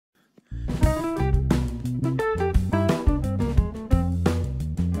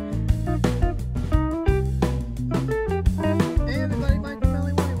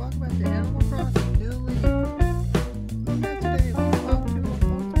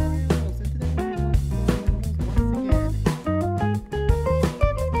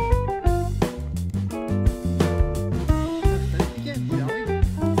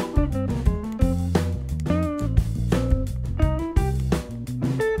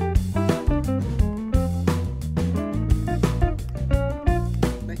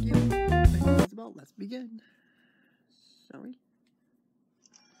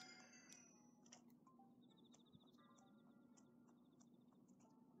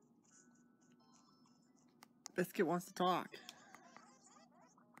Biscuit wants to talk.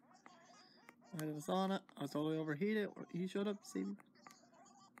 I was on it. I was totally overheated. He showed up to see me.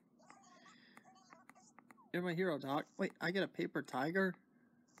 You're my hero, Doc. Wait, I get a paper tiger?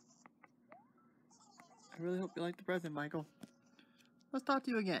 I really hope you like the present, Michael. Let's talk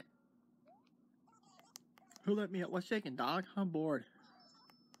to you again. Who let me up? What's shaking, Doc? I'm bored.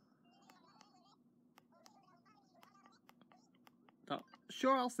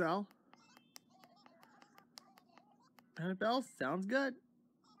 Sure, I'll sell. 100 bells? Sounds good.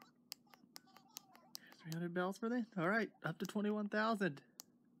 300 bells for this? Alright, up to 21,000.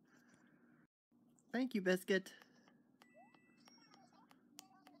 Thank you, Biscuit.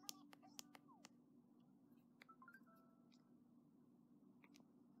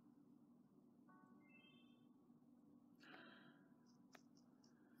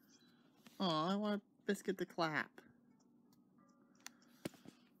 Oh, I want Biscuit to clap.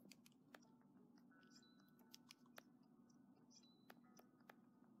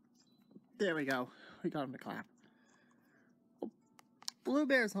 There we go. We got him to clap. Oh, Blue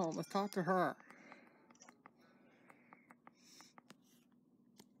Bear's home. Let's talk to her.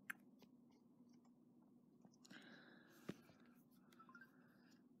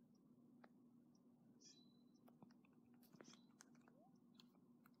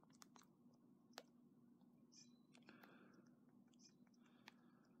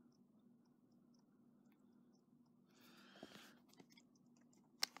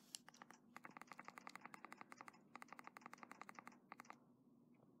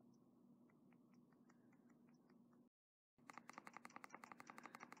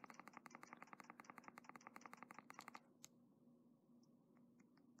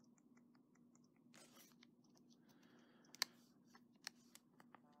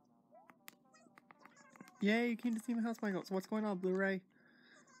 Yay, you came to see my house, Michael. So what's going on, Blu-ray?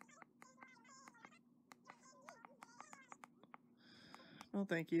 No,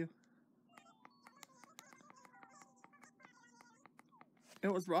 thank you. It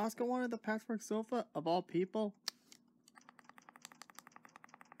was Roscoe wanted the patchwork sofa, of all people?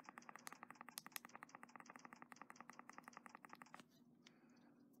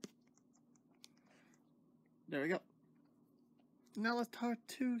 There we go. Now let's talk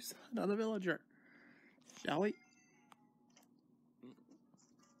to another villager. Shall we?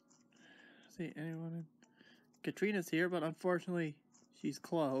 See, anyone in... Katrina's here, but unfortunately, she's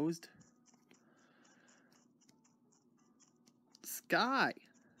closed. Sky!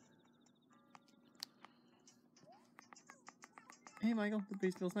 Hey, Michael, the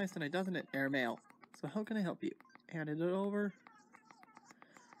breeze feels nice tonight, doesn't it? Airmail. So how can I help you? Handed it over.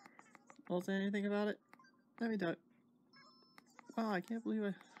 Won't say anything about it? Let me do it. Wow, I can't believe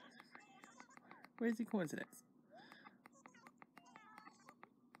it. Crazy coincidence.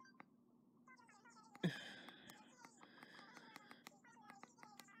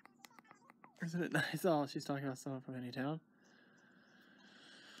 Isn't it nice? Oh, she's talking about someone from Anytown.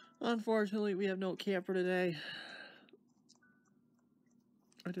 Unfortunately, we have no camper today.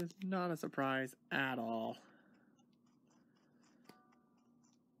 It is not a surprise at all.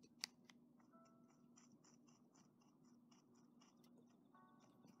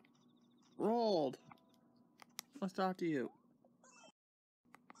 Rolled. Let's talk to you.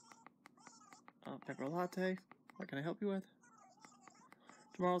 Pepper latte. What can I help you with?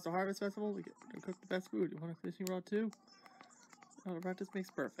 Tomorrow's the Harvest Festival. We get to cook the best food. You want a fishing rod too? Practice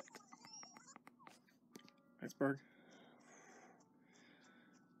makes perfect. Iceberg.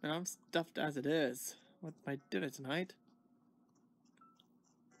 And I'm stuffed as it is with my dinner tonight.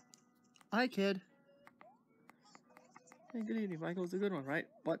 Hi, kid. Hey, good evening, Michael. It's a good one, right?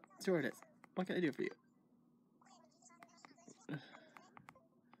 What? Sure it is. What can I do for you?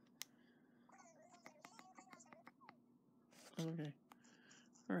 Okay.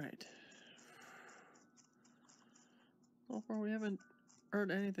 Alright. So far, we haven't heard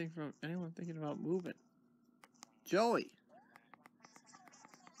anything from anyone thinking about moving. Joey!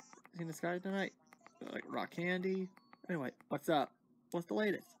 Seen the sky tonight? Like rock candy? Anyway, what's up? What's the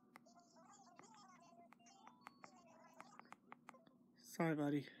latest? Sorry,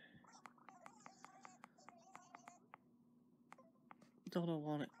 buddy. Don't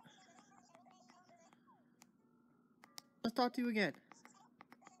want it. Let's talk to you again.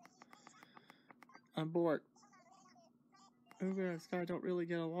 I'm bored. Blue Bear and Sky don't really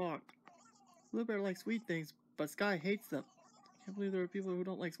get along. Blue Bear likes sweet things, but Sky hates them. Can't believe there are people who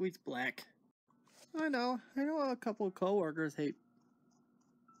don't like sweets, Black. I know a couple of co-workers hate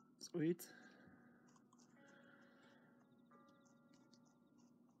sweets.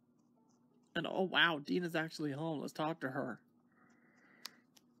 And oh wow, Dina's actually home. Let's talk to her.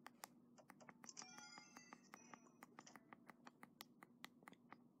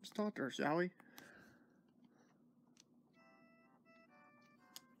 Let's talk to her, shall we?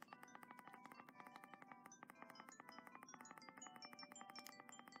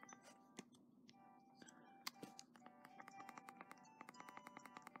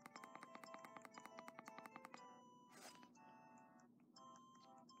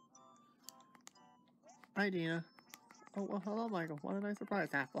 Hi, Dina. Oh, well, hello, Michael. What a nice surprise,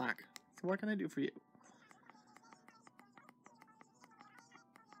 Half-Black. So what can I do for you?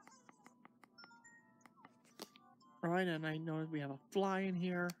 Alright, and I noticed we have a fly in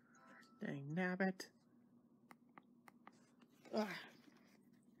here. Dang nabbit.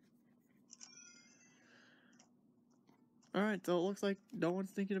 Alright, so it looks like no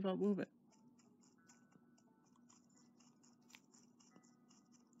one's thinking about moving.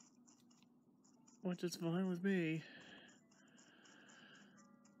 Which is fine with me.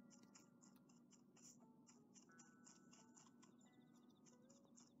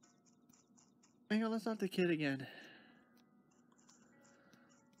 Hang on, that's not the kid again.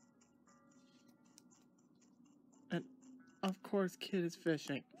 And of course, Kid is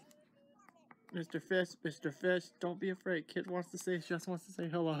fishing. Mr. Fish, don't be afraid. Kid just wants to say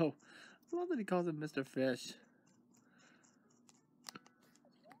hello. I love that he calls him Mr. Fish.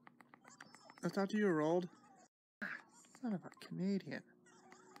 That's not 2-year-old. Son of a Canadian.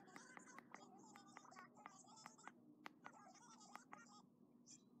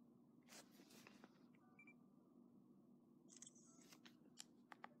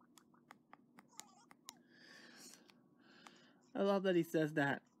 I love that he says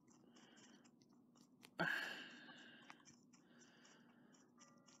that.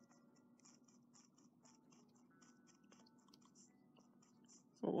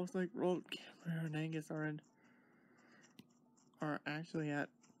 So it looks like Road Gambler and Angus are actually at,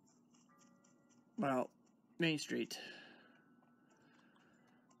 well, Main Street.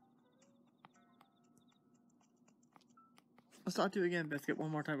 Let's talk to you again, Biscuit,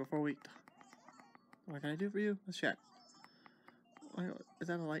 one more time before we... What can I do for you? Let's check. Is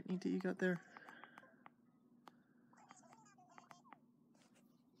that a lightning tee you got there?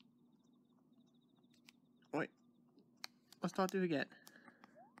 Wait. Let's talk to you again.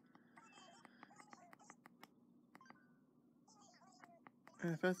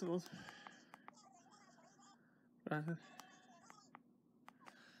 Festivals.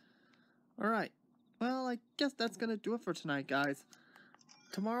 Alright. Well, I guess that's gonna do it for tonight, guys.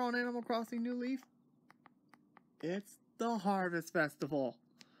 Tomorrow on Animal Crossing New Leaf, it's the Harvest Festival.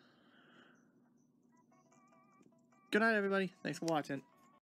 Good night, everybody. Thanks for watching.